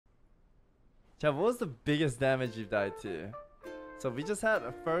Chat, what was the biggest damage you've died to? So we just had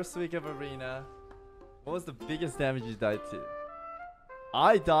a first week of arena. What was the biggest damage you died to?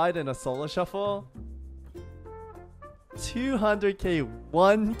 I died in a solo shuffle. 200k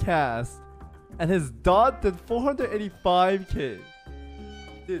one cast. And his dot did 485k.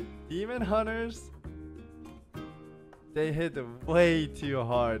 Dude, demon hunters, they hit way too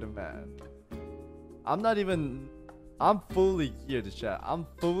hard, man. I'm fully geared, chat. I'm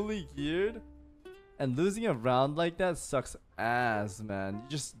fully geared. And losing a round like that sucks ass, man. You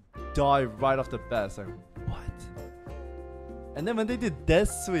just die right off the bat. It's like, what? And then when they did Death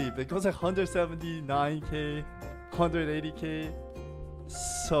Sweep, it goes like 179k, 180k.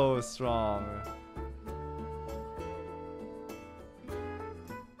 So strong.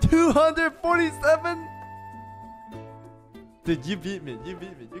 247? Dude, you beat me. You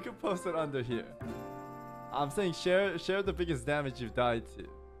beat me. You can post it under here. I'm saying share the biggest damage you've died to.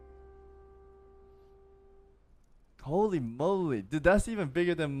 Holy moly. Dude, that's even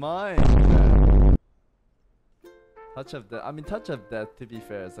bigger than mine, man. Touch of death. I mean, touch of death, to be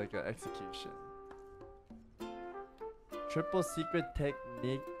fair, is like an execution. Triple secret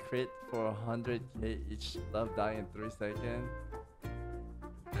technique crit for 100k each. Love dying in 3 seconds.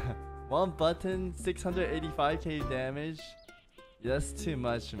 One button, 685k damage. Yeah, that's too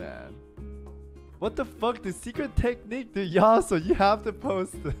much, man. What the fuck? The secret technique, dude. Yaso, you have to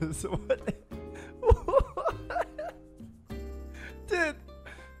post this. What? Dude,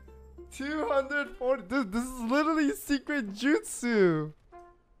 240. Dude, this is literally secret jutsu.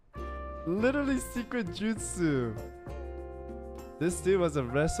 Literally secret jutsu. This dude was a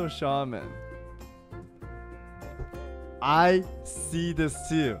wrestle shaman. I see this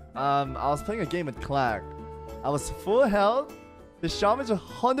too. I was playing a game with Clack. I was full health. The shaman just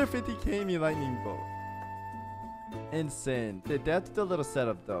 150k me lightning bolt. Insane. They have to do a little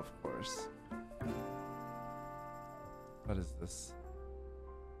setup though, of course. What is this?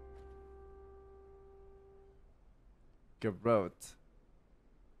 Garrote.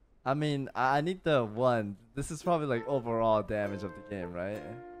 I mean, I need the one. This is probably like overall damage of the game, right?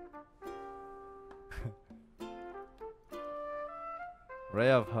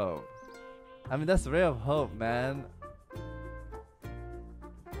 Ray of Hope. I mean, that's Ray of Hope, man.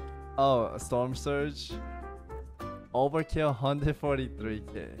 Oh, a Storm Surge. Overkill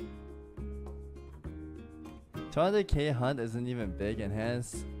 143k. 200k hunt isn't even big, and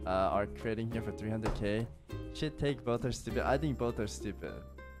hence are critting here for 300k. Should take both are stupid. I think both are stupid.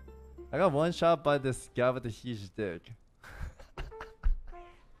 I got one shot by this guy with a huge dick.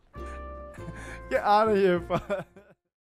 Get out of here, bud.